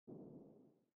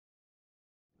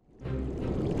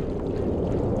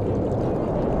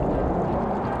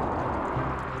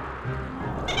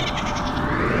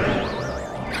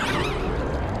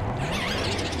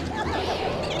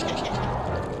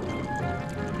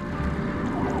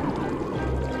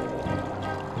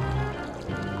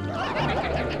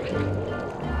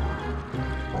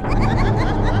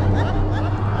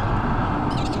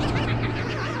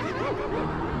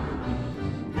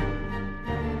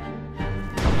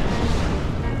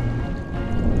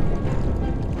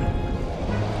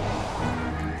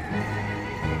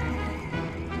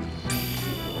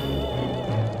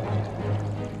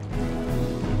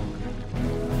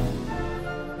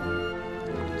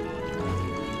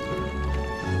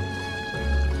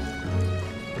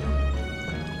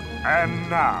And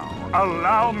now,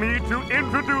 allow me to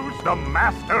introduce the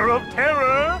Master of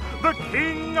Terror, the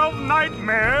King of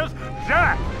Nightmares,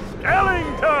 Jack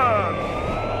Skellington!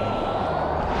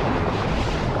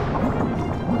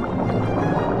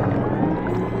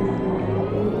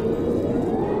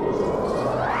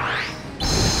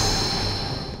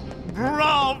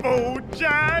 Bravo,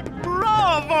 Jack!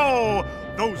 Bravo!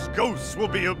 Those ghosts will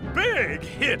be a big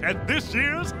hit at this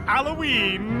year's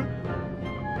Halloween!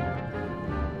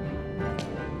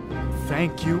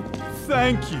 Thank you,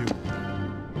 thank you.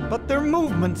 But their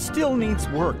movement still needs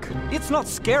work. It's not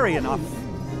scary enough.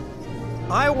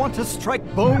 I want to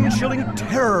strike bone-chilling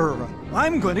terror.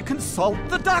 I'm going to consult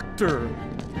the doctor.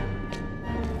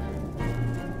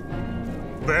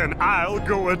 Then I'll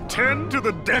go attend to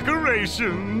the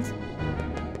decorations.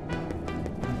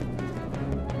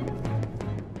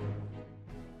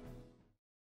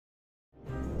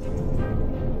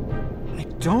 I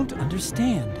don't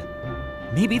understand.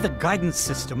 Maybe the guidance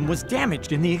system was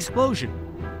damaged in the explosion.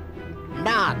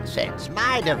 Nonsense.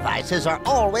 My devices are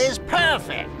always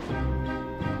perfect.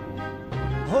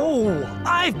 Oh,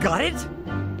 I've got it!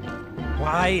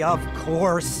 Why, of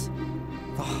course.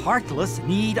 The Heartless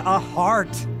need a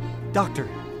heart. Doctor,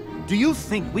 do you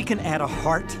think we can add a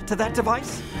heart to that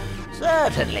device?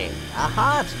 Certainly. A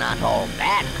heart's not all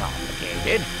that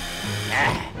complicated.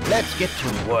 Let's get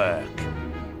to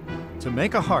work. To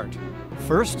make a heart,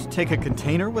 first take a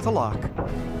container with a lock.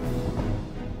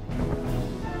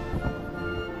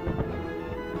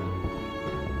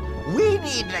 We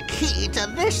need the key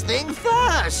to this thing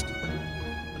first.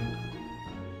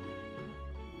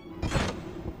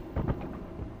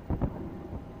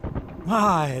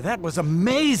 My, that was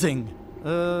amazing!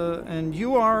 And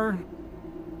you are?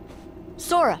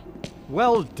 Sora.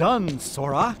 Well done,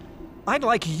 Sora. I'd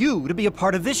like you to be a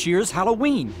part of this year's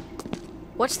Halloween.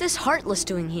 What's this Heartless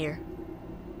doing here?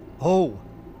 Oh,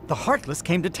 the Heartless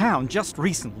came to town just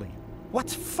recently.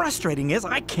 What's frustrating is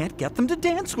I can't get them to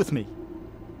dance with me.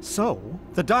 So,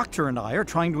 the doctor and I are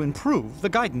trying to improve the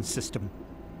guidance system.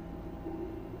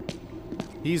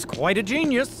 He's quite a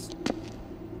genius.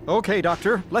 Okay,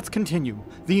 Doctor, let's continue.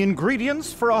 The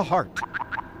ingredients for a heart.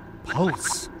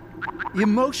 Pulse.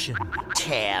 Emotion.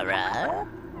 Terror.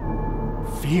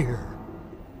 Fear.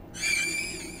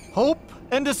 Hope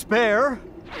and despair.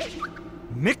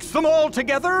 Mix them all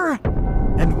together,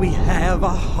 and we have a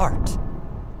heart.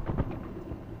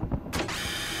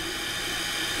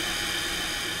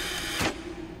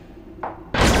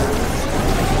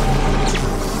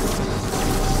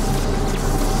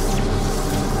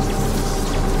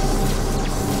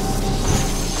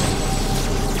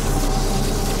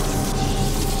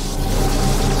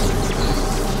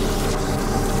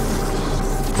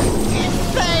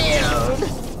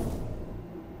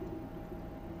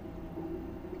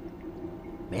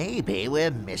 Maybe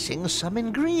we're missing some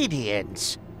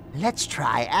ingredients. Let's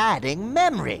try adding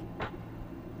memory.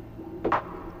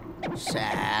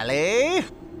 Sally?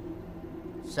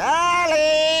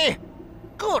 Sally!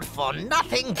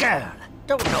 Good-for-nothing girl.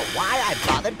 Don't know why I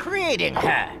bothered creating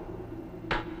her.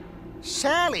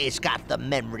 Sally's got the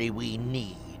memory we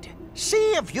need.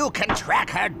 See if you can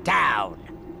track her down.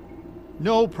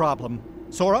 No problem.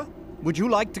 Sora, would you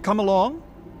like to come along?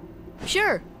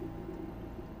 Sure.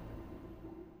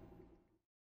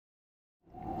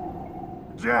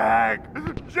 Jack!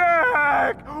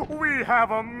 Jack! We have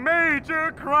a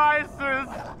major crisis!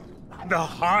 The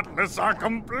Heartless are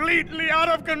completely out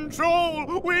of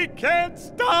control! We can't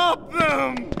stop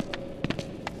them!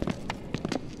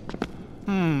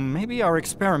 Maybe our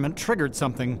experiment triggered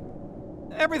something.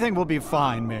 Everything will be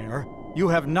fine, Mayor. You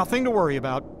have nothing to worry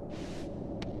about.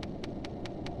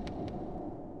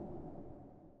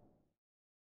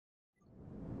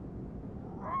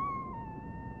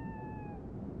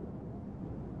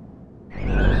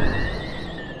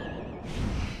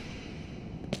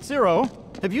 Zero,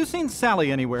 have you seen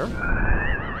Sally anywhere?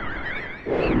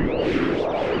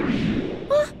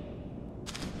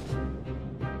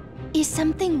 Is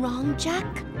something wrong,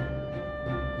 Jack?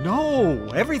 No,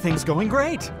 everything's going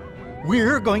great.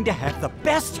 We're going to have the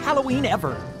best Halloween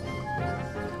ever.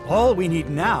 All we need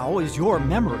now is your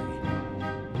memory.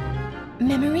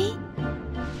 Memory?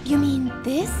 You mean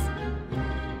this?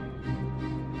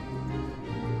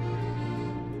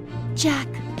 Jack,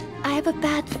 I have a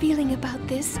bad feeling about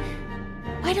this.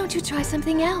 Why don't you try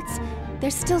something else?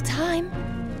 There's still time.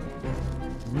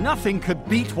 Nothing could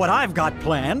beat what I've got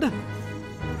planned.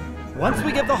 Once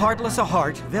we give the Heartless a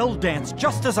heart, they'll dance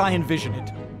just as I envision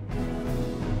it.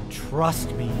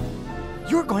 Trust me,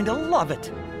 you're going to love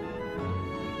it.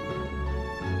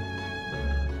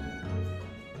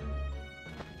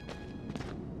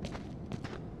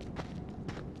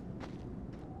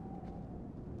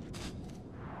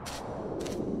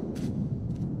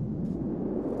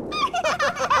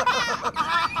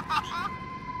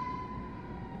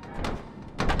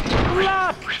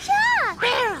 Jack!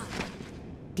 Barrel!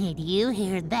 Did you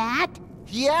hear that?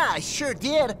 Yeah, I sure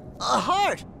did. A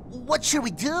heart. What should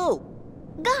we do?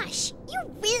 Gosh, you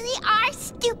really are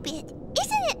stupid.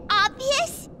 Isn't it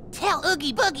obvious? Tell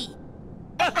Oogie Boogie.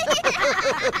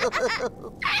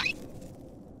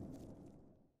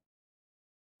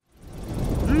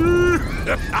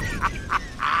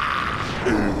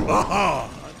 A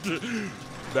heart.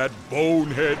 That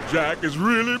bonehead Jack is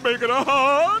really making a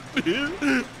heart.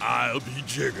 I'll be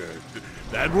jiggered.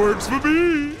 That works for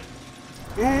me.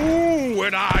 Ooh,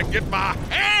 when I get my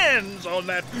hands on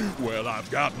that... Well, I've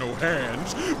got no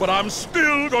hands, but I'm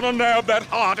still gonna nab that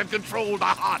heart and control the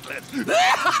heartless.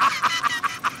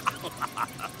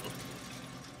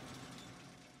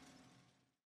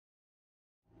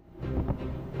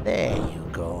 There you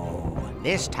go.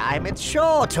 This time it's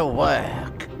sure to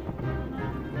work.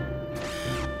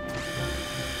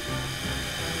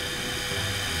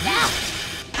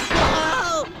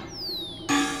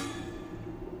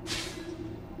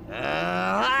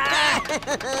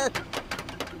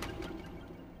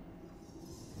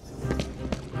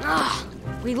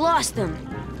 We lost them.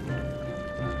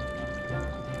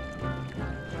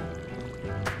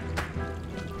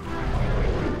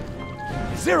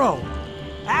 Zero!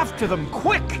 After them,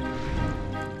 quick!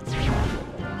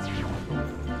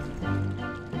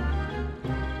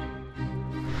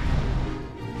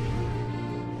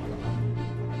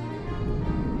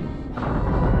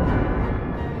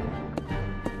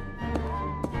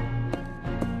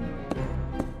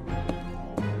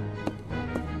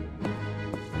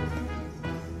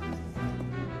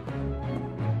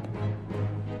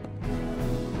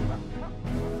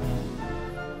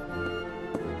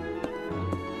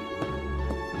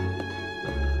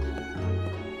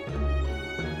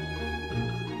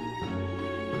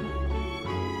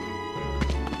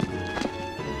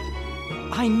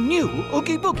 I knew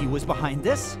Oogie Boogie was behind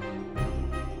this.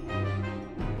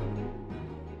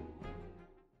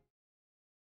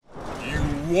 You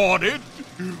want it?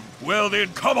 Well,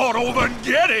 then come on over and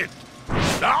get it.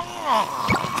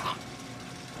 Ah!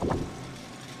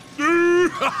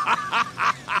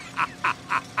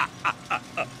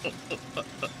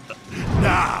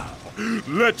 Now,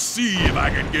 let's see if I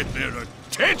can get their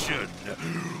attention.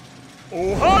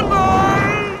 Oh,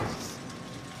 hunters!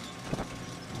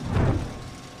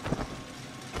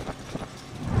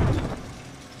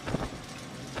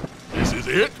 This is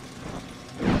it?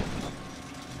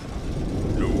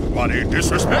 Nobody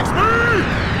disrespects me!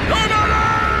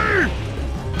 Nobody!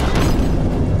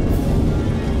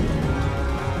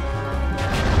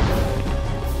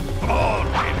 Come on,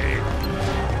 baby!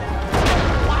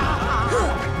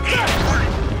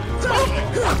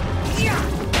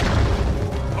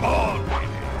 Come on, baby!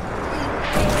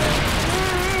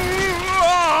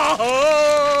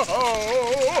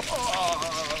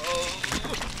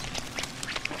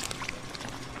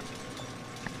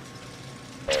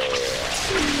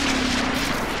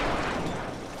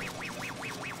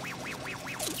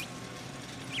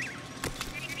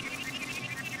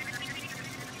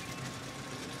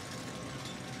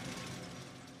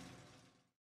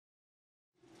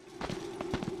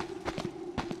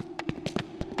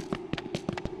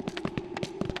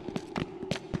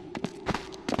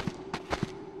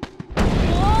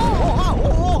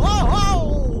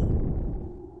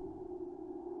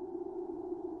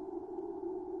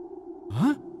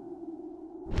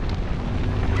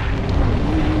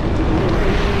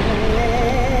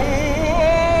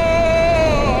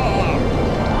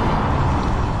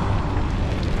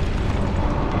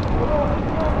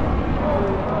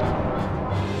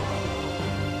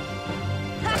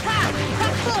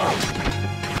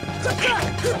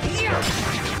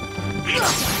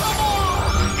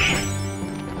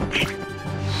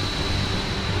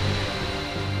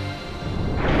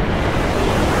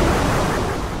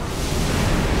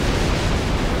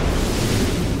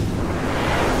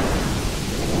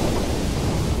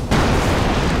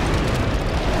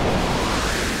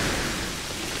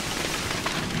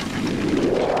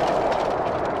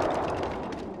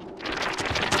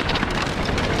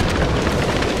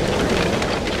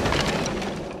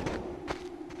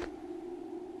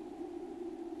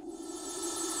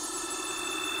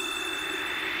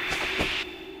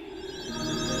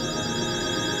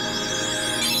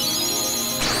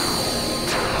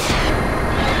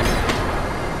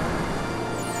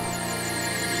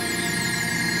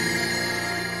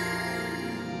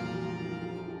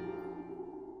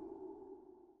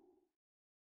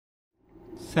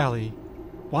 Sally,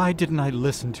 why didn't I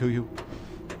listen to you?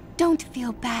 Don't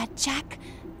feel bad, Jack.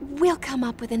 We'll come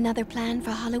up with another plan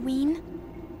for Halloween.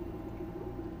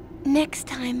 Next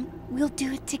time, we'll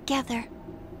do it together.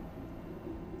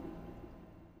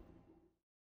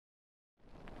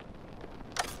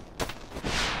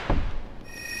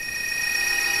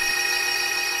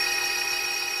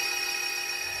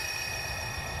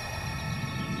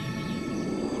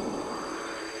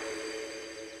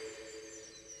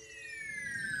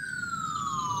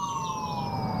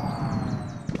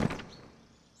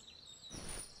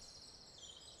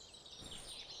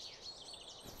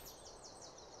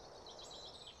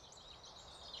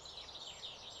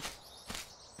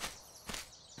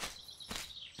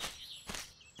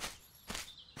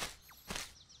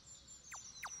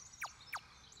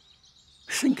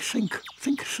 Think, think,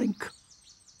 think, think.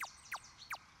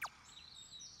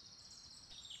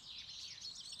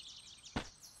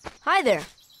 Hi there.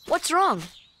 What's wrong?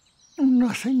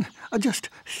 Nothing. Just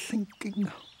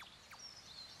thinking.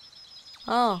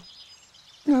 Oh.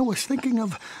 I was thinking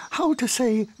of how to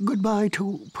say goodbye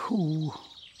to Pooh.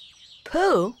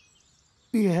 Pooh?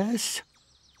 Yes?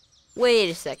 Wait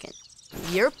a second.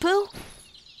 You're Pooh?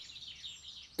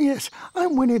 Yes,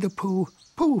 I'm Winnie the Pooh.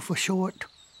 Pooh for short.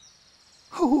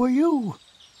 Who are you?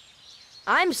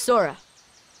 I'm Sora.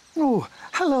 Oh,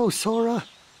 hello, Sora.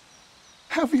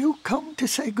 Have you come to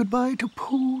say goodbye to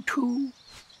Pooh, too?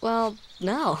 Well,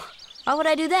 no. Why would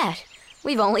I do that?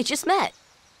 We've only just met.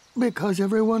 Because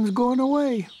everyone's gone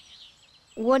away.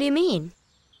 What do you mean?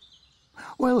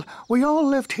 Well, we all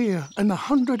lived here in the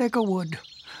 100-acre wood,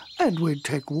 and we'd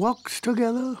take walks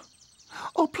together,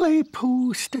 or play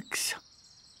Pooh sticks.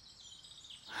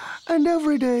 And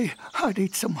every day I'd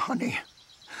eat some honey.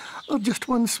 Just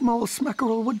one small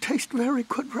smackerel would taste very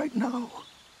good right now.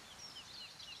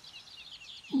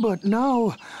 But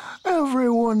now,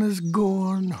 everyone is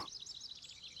gone.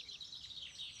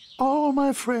 All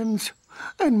my friends,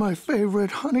 and my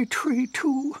favorite honey tree,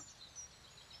 too.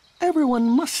 Everyone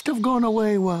must have gone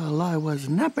away while I was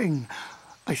napping,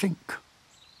 I think.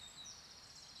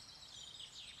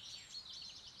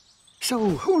 So,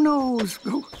 who knows?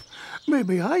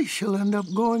 Maybe I shall end up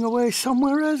going away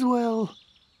somewhere as well.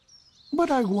 But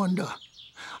I wonder,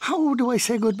 how do I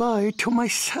say goodbye to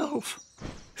myself?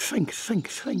 Think, think,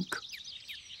 think.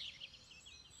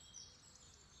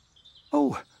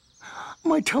 Oh,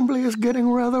 my tumbly is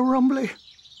getting rather rumbly.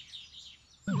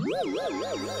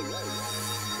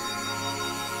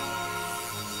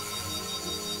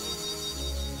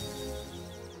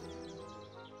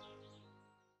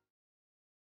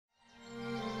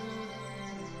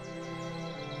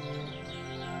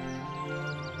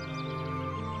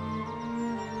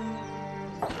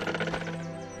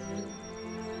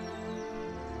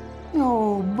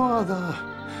 Oh, bother.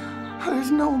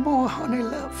 There's no more honey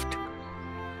left.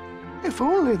 If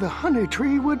only the honey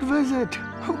tree would visit.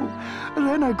 Oh,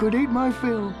 then I could eat my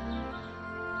fill.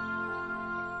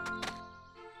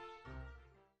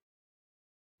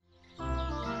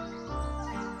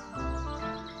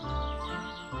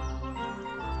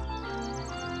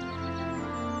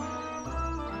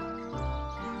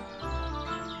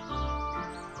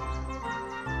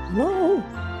 Hello?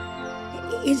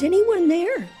 Is anyone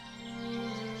there?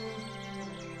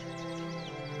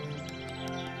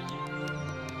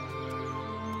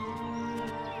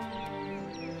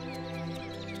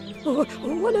 Oh,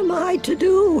 what am I to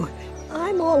do?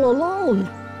 I'm all alone.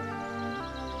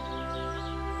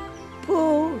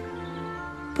 Pooh!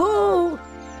 Pooh!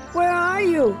 Where are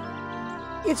you?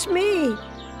 It's me,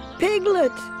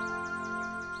 Piglet.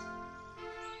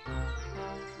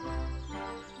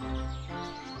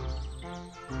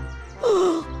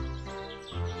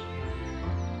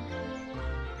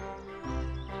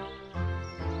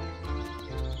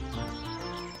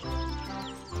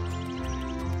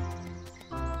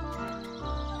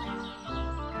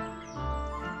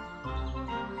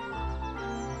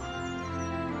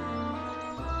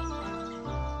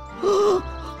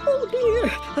 Oh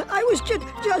dear, I was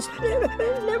just,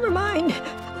 never mind.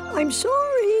 I'm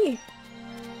sorry.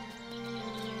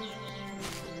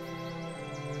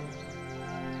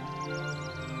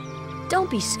 Don't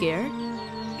be scared.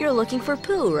 You're looking for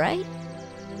Pooh, right?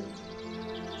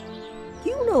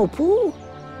 You know Pooh.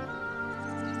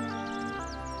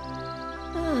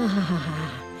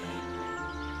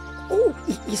 Oh,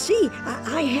 you see,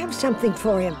 I have something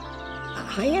for him.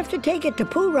 I have to take it to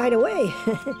Pooh right away.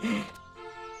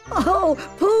 Oh,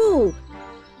 Pooh!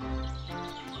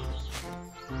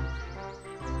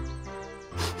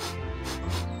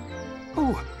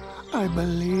 Oh, I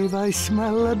believe I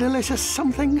smell a delicious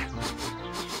something.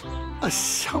 A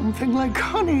something like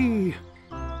honey.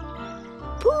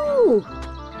 Pooh!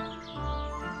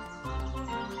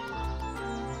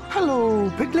 Hello,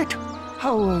 Piglet.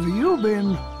 How have you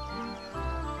been?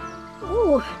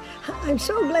 Oh, I'm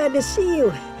so glad to see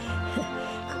you.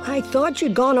 I thought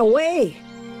you'd gone away.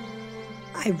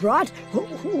 I brought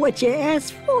what you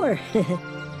asked for.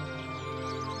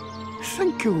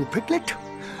 Thank you, Piglet.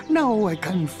 Now I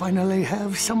can finally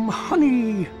have some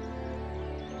honey.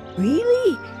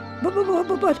 Really?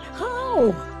 But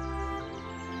how?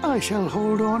 I shall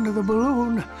hold on to the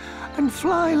balloon and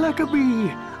fly like a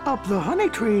bee up the honey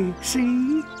tree,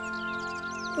 see?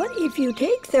 But if you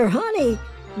take their honey,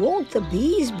 won't the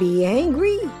bees be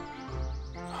angry?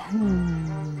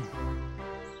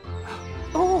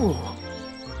 Oh!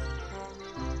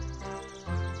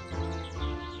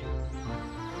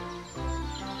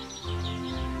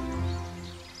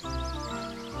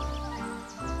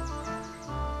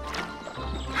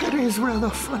 is rather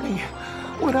funny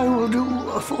what I will do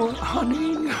for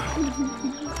honey.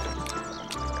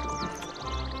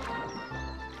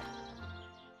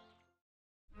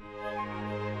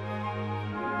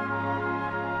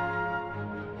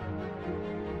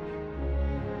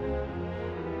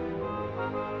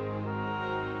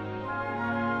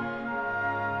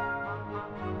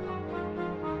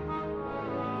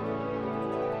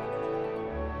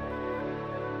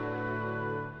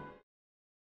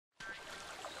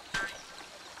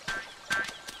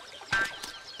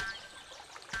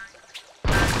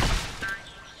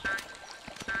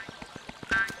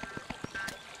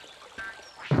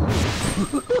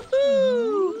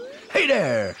 Hey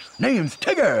there! Name's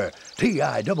Tigger!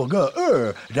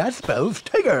 T-I-double-G-R, that spells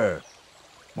Tigger!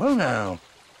 Well now,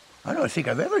 I don't think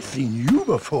I've ever seen you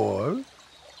before.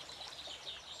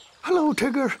 Hello,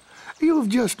 Tigger. You've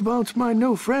just bounced my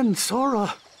new friend,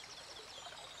 Sora.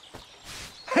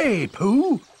 Hey,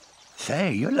 Pooh!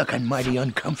 Say, you're looking mighty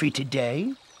uncomfy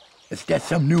today. Is that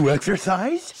some new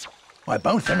exercise? Why,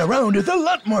 bouncing around is a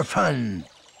lot more fun!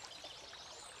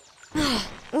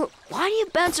 Well, why do you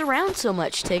bounce around so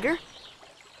much, Tigger?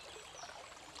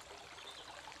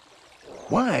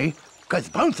 Why? 'Cause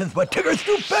bouncing's what Tiggers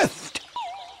do best!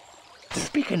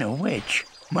 Speaking of which,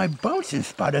 my bouncing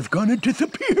spot has gone and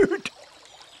disappeared.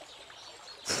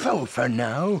 So for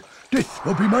now, this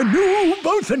will be my new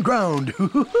bouncing ground.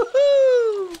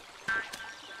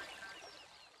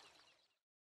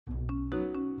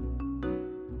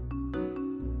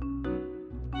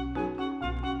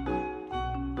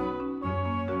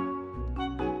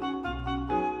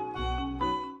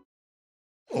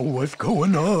 Oh, what's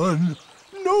going on?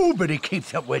 Nobody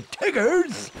keeps up with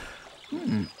Tiggers.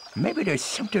 Maybe there's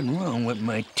something wrong with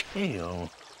my tail.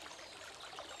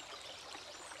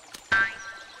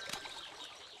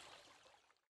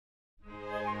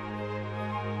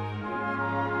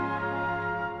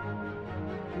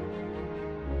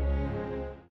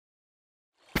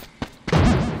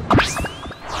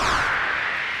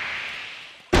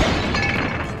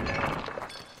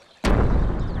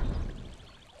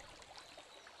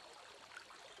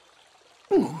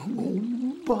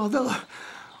 Bother.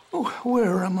 Oh,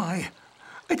 where am I?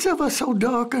 It's ever so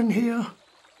dark in here.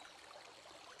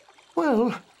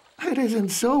 Well, it isn't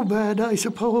so bad, I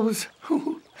suppose.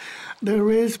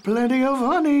 There is plenty of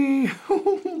honey.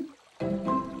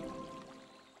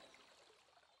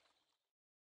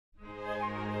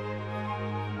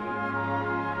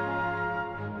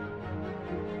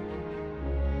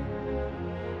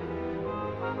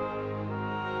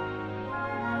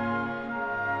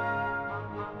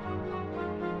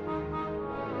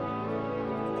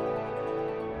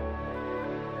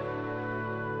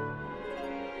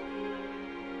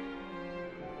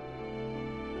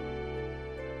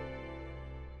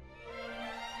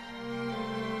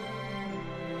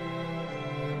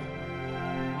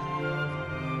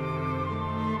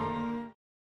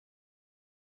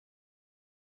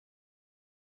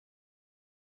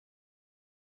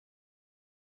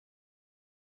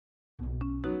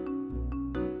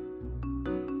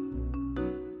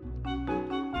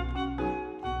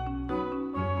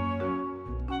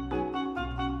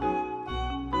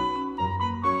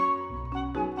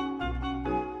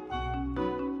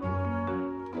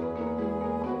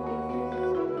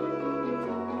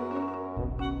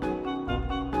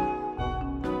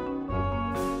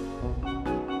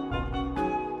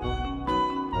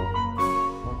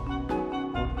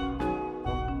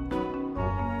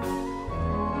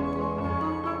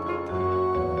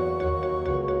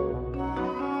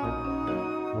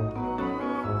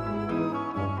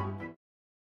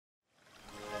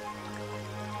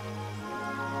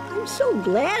 I'm so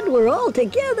glad we're all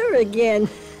together again.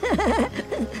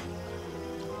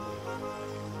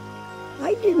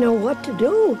 I didn't know what to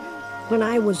do when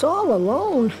I was all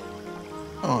alone.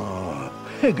 Oh,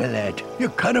 Piglet, you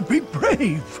gotta be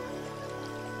brave.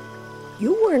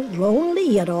 You weren't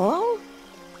lonely at all?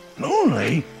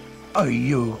 Lonely? Are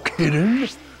you kidding?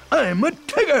 I'm a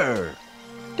Tigger.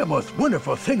 The most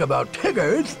wonderful thing about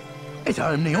Tiggers is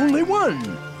I'm the only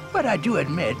one. But I do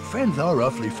admit, friends are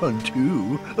awfully fun,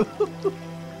 too.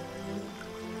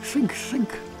 Think, think,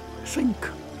 think.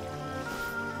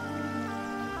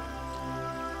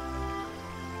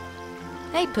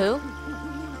 Hey, Pooh.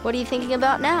 What are you thinking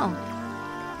about now?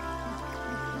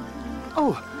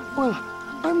 Oh, well,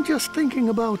 I'm just thinking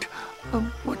about,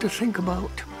 what to think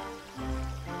about.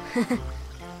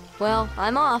 Well,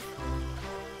 I'm off.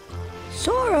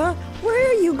 Sora, where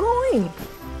are you going?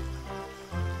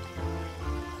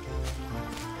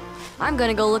 I'm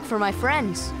gonna go look for my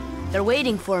friends. They're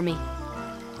waiting for me.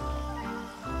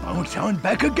 Bounce on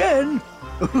back again.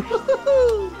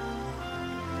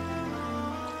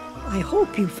 I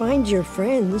hope you find your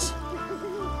friends.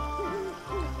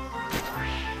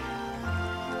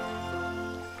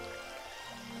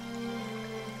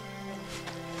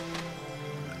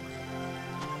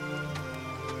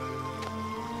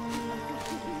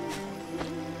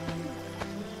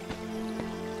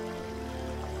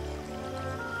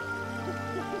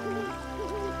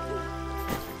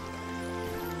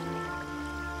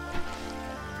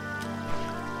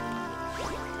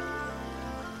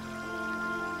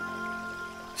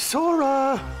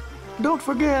 Sora, don't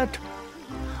forget,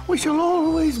 we shall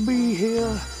always be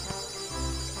here.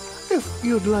 If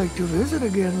you'd like to visit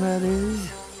again, that is.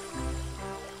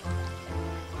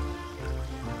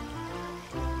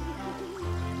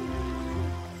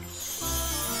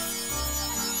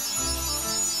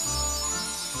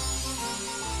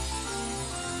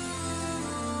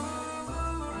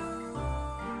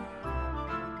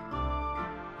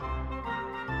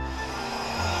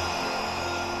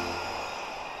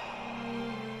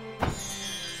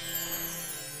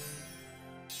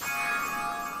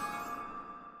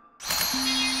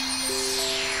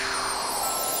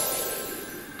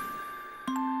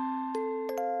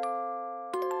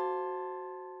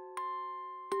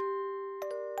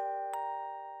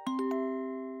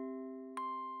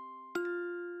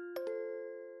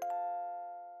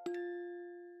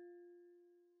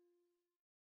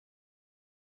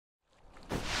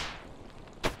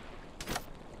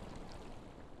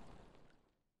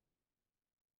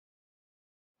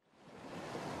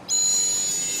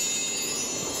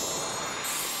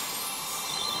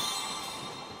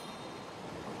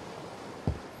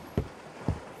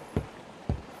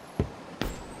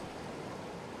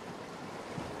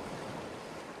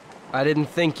 I didn't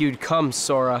think you'd come,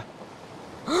 Sora.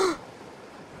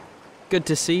 Good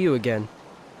to see you again.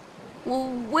 Well,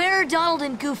 where are Donald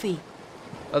and Goofy?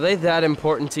 Are they that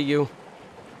important to you?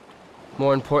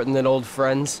 More important than old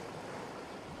friends?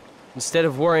 Instead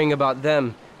of worrying about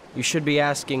them, you should be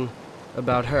asking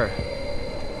about her.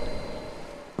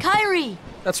 Kyrie!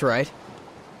 That's right.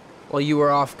 While you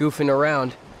were off goofing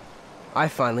around, I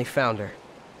finally found her.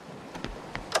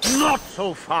 Not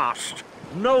so fast.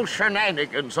 No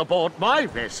shenanigans aboard my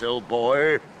vessel,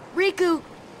 boy. Riku,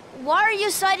 why are you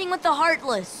siding with the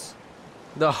Heartless?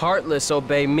 The Heartless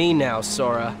obey me now,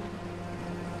 Sora.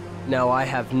 Now I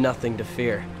have nothing to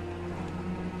fear.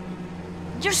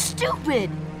 You're stupid!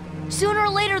 Sooner or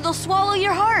later they'll swallow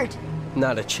your heart!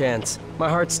 Not a chance. My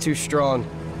heart's too strong.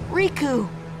 Riku!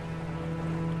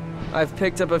 I've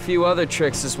picked up a few other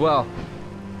tricks as well.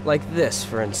 Like this,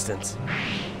 for instance.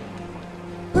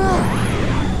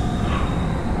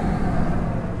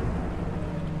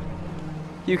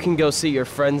 You can go see your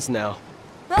friends now.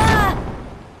 Ah!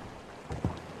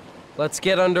 Let's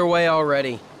get underway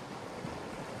already.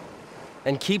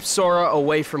 And keep Sora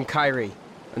away from Kyrie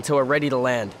until we're ready to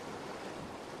land.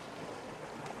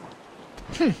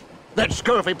 That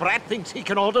scurvy brat thinks he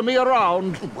can order me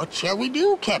around. What shall we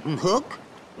do, Captain Hook?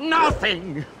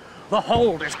 Nothing! The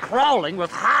hold is crawling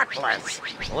with Heartless.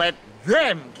 Let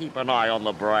them keep an eye on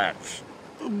the brats.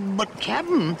 But,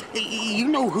 Captain, you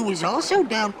know who is also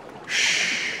down...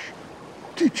 Shh!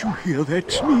 Did you hear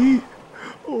that, Smee?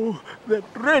 Oh,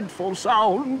 that dreadful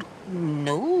sound.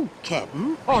 No,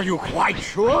 Captain. Are you quite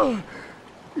sure?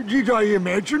 Did I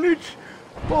imagine it?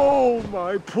 Oh,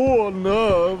 my poor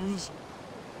nerves.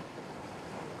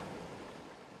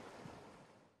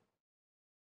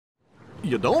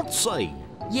 You don't say.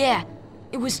 Yeah,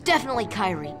 it was definitely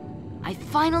Kyrie. I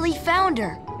finally found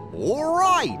her. All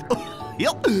right.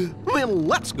 Yep. Then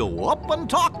let's go up and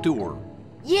talk to her.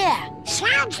 Yeah.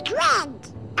 Sounds good.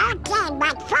 Okay,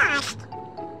 but first,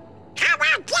 how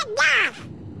about getting off?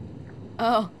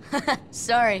 Oh,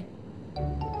 sorry.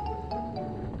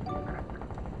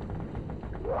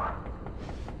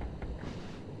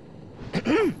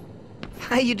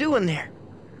 How you doing there?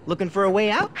 Looking for a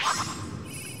way out?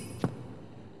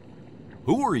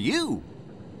 Who are you?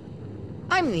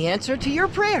 I'm the answer to your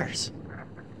prayers.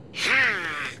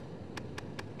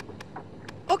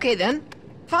 Okay then,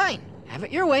 fine. Have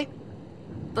it your way.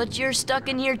 But you're stuck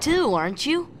in here too, aren't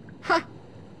you? Huh.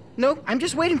 No, I'm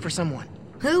just waiting for someone.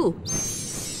 Who?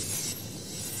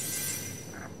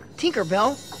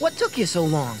 Tinkerbell, what took you so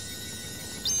long?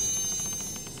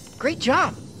 Great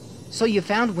job. So you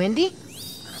found Wendy?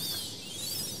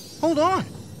 Hold on.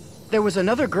 There was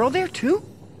another girl there too?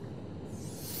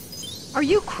 Are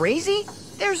you crazy?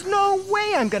 There's no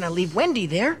way I'm gonna leave Wendy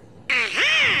there.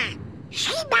 Aha!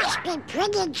 She must be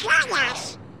pretty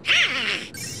jealous.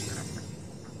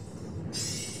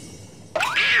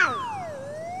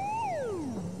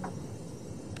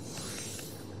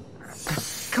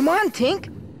 Come on,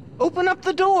 Tink. Open up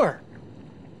the door.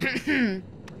 I'm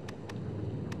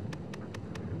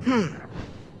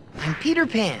Peter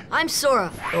Pan. I'm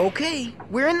Sora. Okay,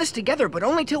 we're in this together, but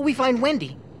only till we find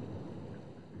Wendy.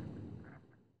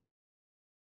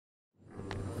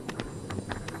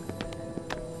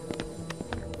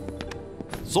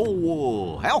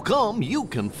 So, how come you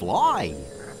can fly?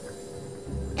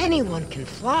 Anyone can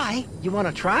fly. You want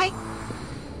to try?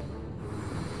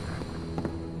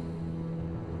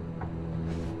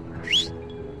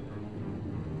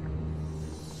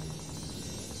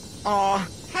 Aw,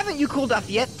 haven't you cooled off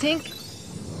yet, Tink?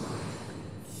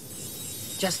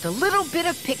 Just a little bit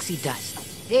of pixie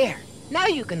dust. There, now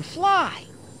you can fly.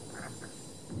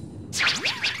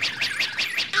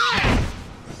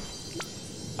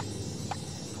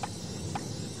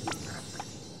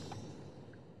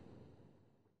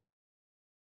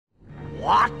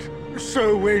 What?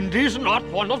 So Wendy's not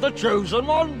one of the chosen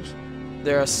ones?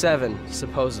 There are 7,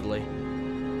 supposedly.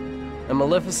 And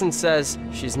Maleficent says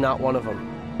she's not one of them.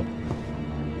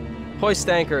 Hoist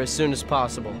anchor as soon as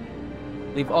possible.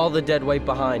 Leave all the dead weight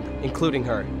behind, including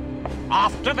her.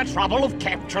 After the trouble of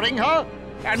capturing her?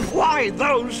 And why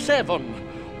those 7?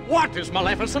 What is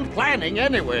Maleficent planning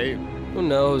anyway? Who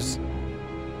knows?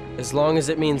 As long as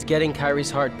it means getting Kyrie's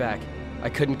heart back, I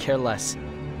couldn't care less.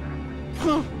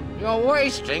 You're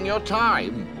wasting your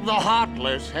time. The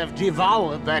Heartless have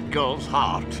devoured that girl's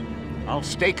heart. I'll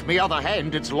stake me other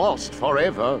hand it's lost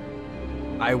forever.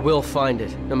 I will find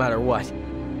it, no matter what.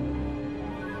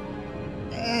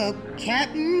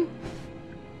 Captain?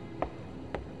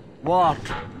 What?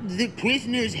 The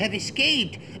prisoners have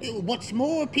escaped. What's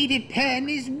more, Peter Pan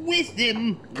is with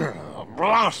them.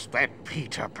 Blast that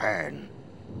Peter Pan.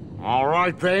 All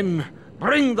right then.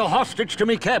 Bring the hostage to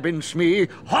me cabin, Smee.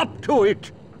 Hop to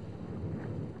it.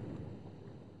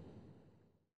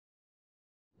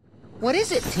 What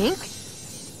is it, Tink?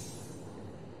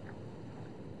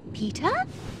 Peter?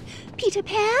 Peter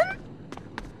Pan?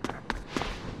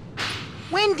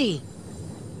 Wendy!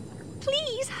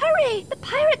 Please, hurry! The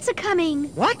pirates are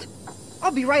coming! What?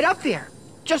 I'll be right up there.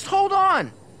 Just hold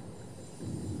on.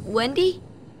 Wendy?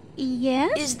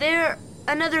 Yes? Is there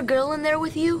another girl in there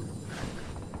with you?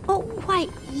 Oh, why,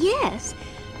 yes.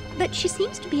 But she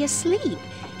seems to be asleep.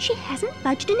 She hasn't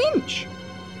budged an inch.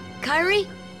 Kyrie?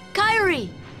 Kyrie!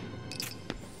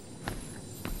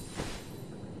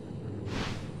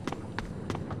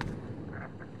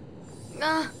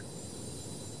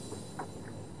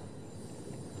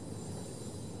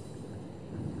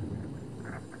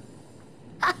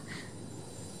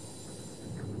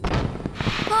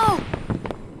 Oh!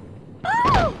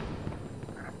 Oh!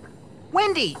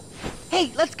 Wendy!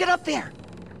 Hey, let's get up there.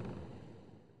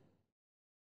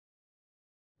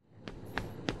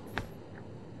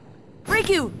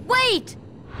 Riku, wait!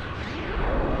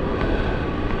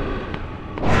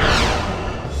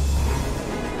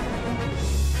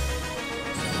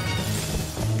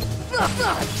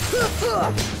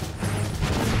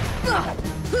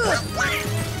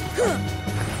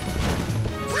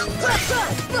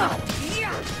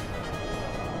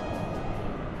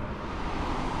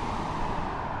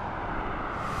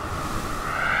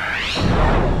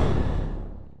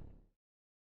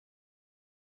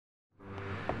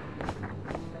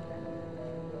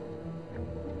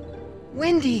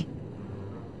 Wendy!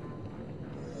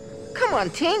 Come on,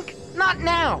 Tink! Not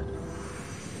now!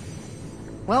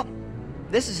 Well,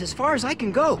 this is as far as I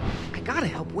can go. I gotta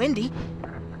help Wendy.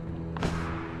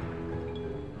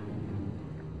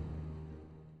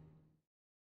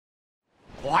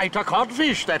 Quite a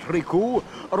codfish, that Riku.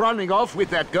 Running off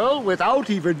with that girl without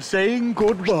even saying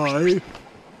goodbye.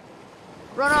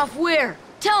 Run off where?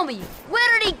 Tell me,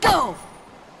 where did he go?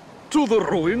 To the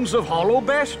ruins of Hollow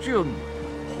Bastion,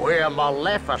 where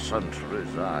Maleficent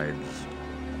resides.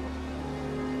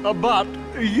 But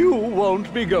you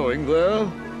won't be going there.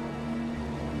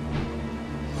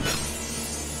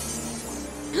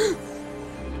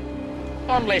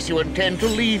 Unless you intend to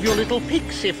leave your little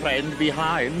pixie friend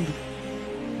behind.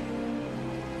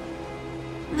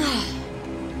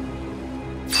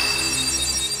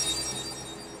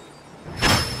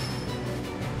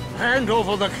 Hand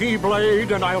over the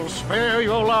Keyblade and I'll spare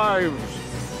your lives.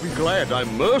 Be glad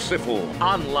I'm merciful,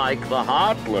 unlike the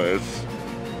Heartless.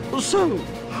 So,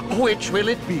 which will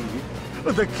it be?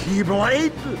 The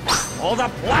Keyblade or the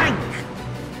plank?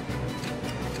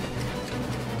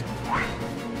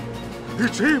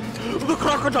 It's him, the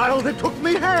crocodile that took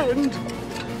me hand.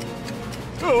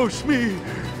 Oh, Smee,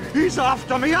 he's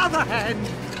after me other hand.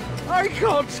 I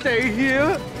can't stay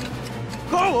here.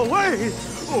 Go away.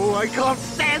 Oh, I can't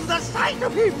stand the sight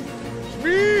of him.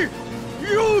 Smee,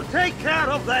 you take care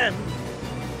of them.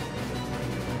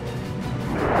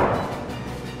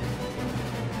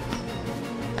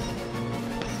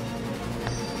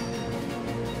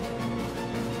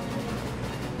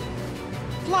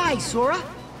 try, Sora.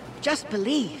 Just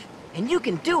believe, and you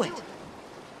can do it.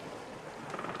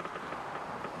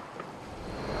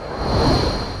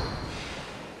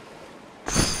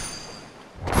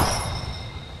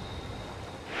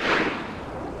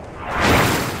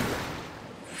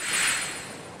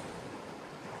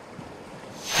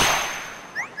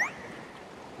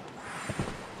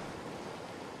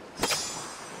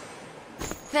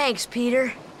 Thanks,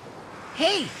 Peter.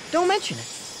 Hey, don't mention it.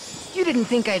 You didn't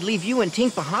think I'd leave you and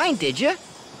Tink behind, did you?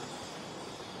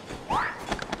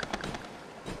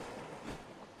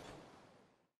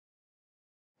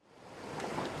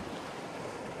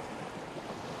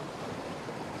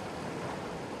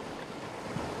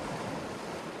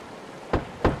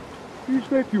 Is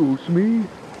that you, Smee?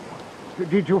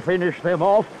 Did you finish them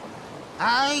off?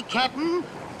 Aye, Captain.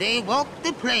 They walked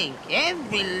the plank,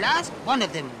 every last one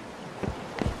of them.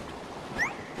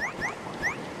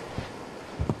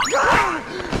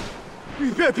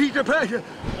 Peter Pan!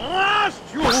 Blast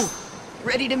you!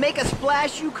 Ready to make a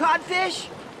splash, you codfish?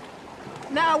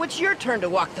 Now it's your turn to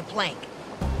walk the plank.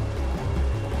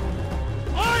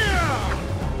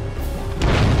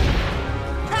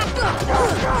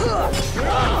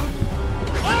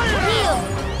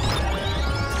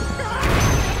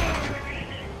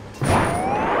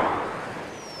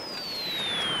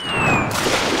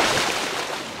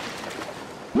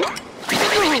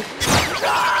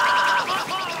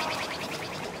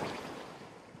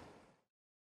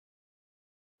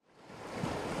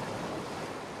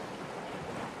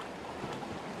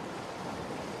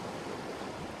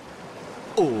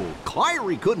 Oh,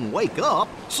 Kyrie couldn't wake up,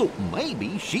 so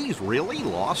maybe she's really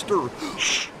lost her...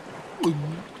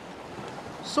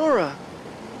 Sora.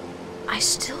 I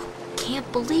still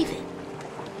can't believe it.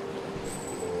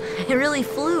 I really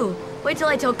flew. Wait till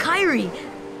I tell Kyrie.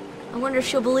 I wonder if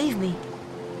she'll believe me.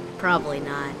 Probably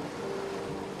not.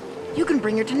 You can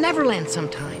bring her to Neverland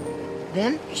sometime.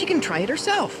 Then she can try it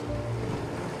herself.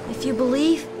 If you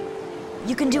believe,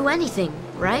 you can do anything,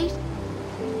 right?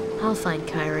 I'll find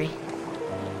Kyrie.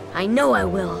 I know I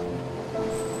will.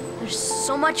 There's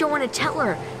so much I want to tell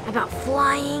her about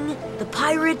flying, the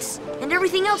pirates, and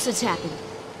everything else that's happened.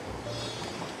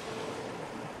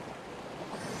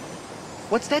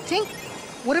 What's that, Tink?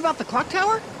 What about the clock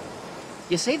tower?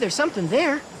 You say there's something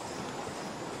there.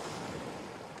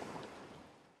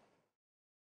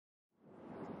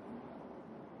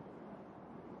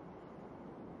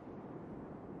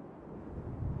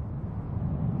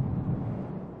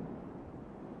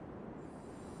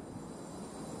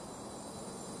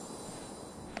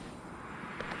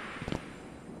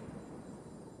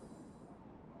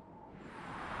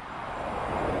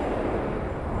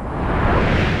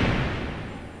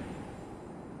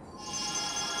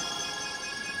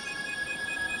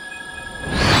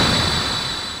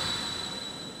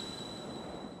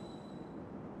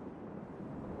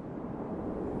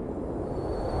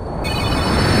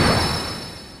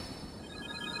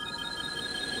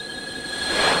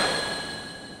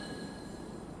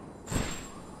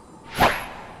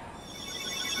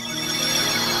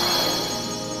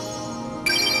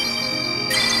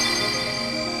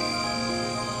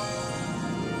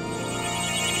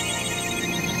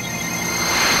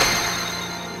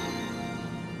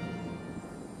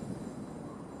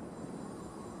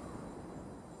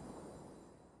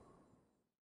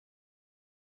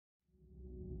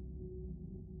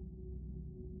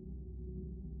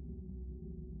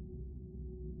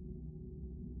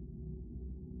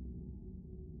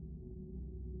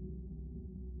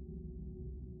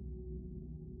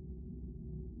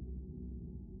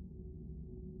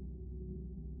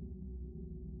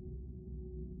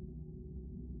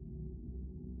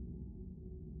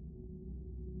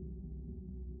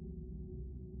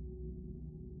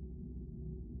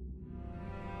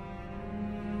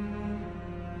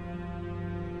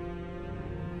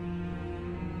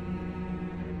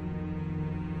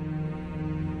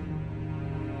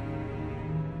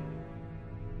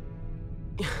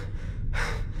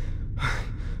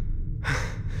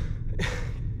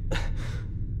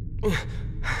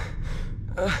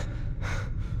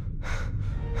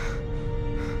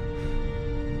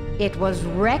 It was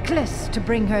reckless to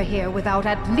bring her here without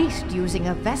at least using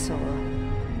a vessel.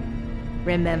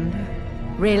 Remember,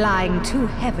 relying too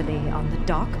heavily on the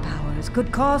dark powers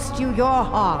could cost you your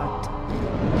heart.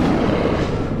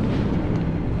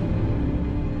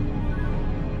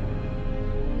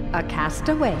 A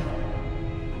castaway.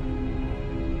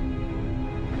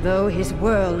 Though his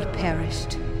world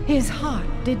perished, his heart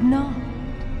did not.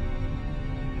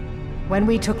 When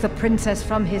we took the princess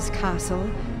from his castle,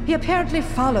 he apparently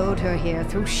followed her here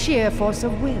through sheer force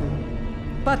of will.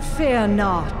 But fear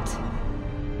not.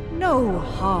 no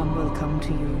harm will come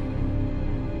to you.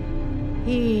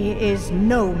 He is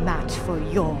no match for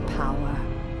your power.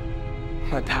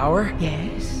 My power?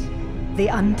 Yes, the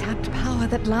untapped power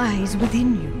that lies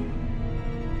within you.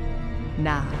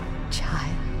 Now,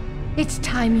 child, it's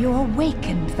time you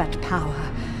awakened that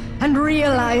power and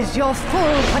realized your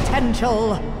full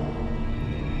potential.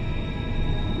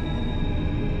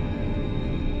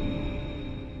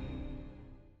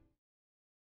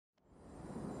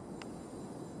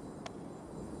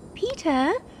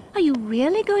 Peter, are you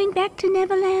really going back to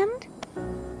Neverland?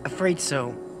 Afraid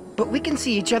so. But we can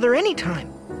see each other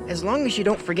anytime. As long as you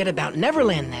don't forget about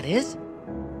Neverland, that is.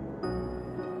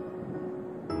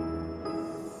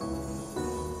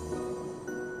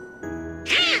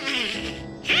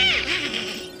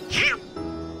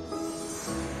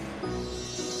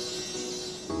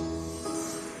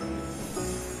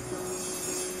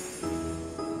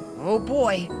 Oh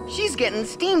boy, she's getting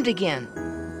steamed again.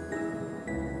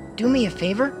 Do me a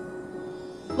favor?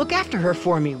 Look after her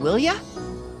for me, will ya?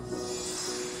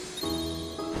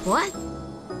 What?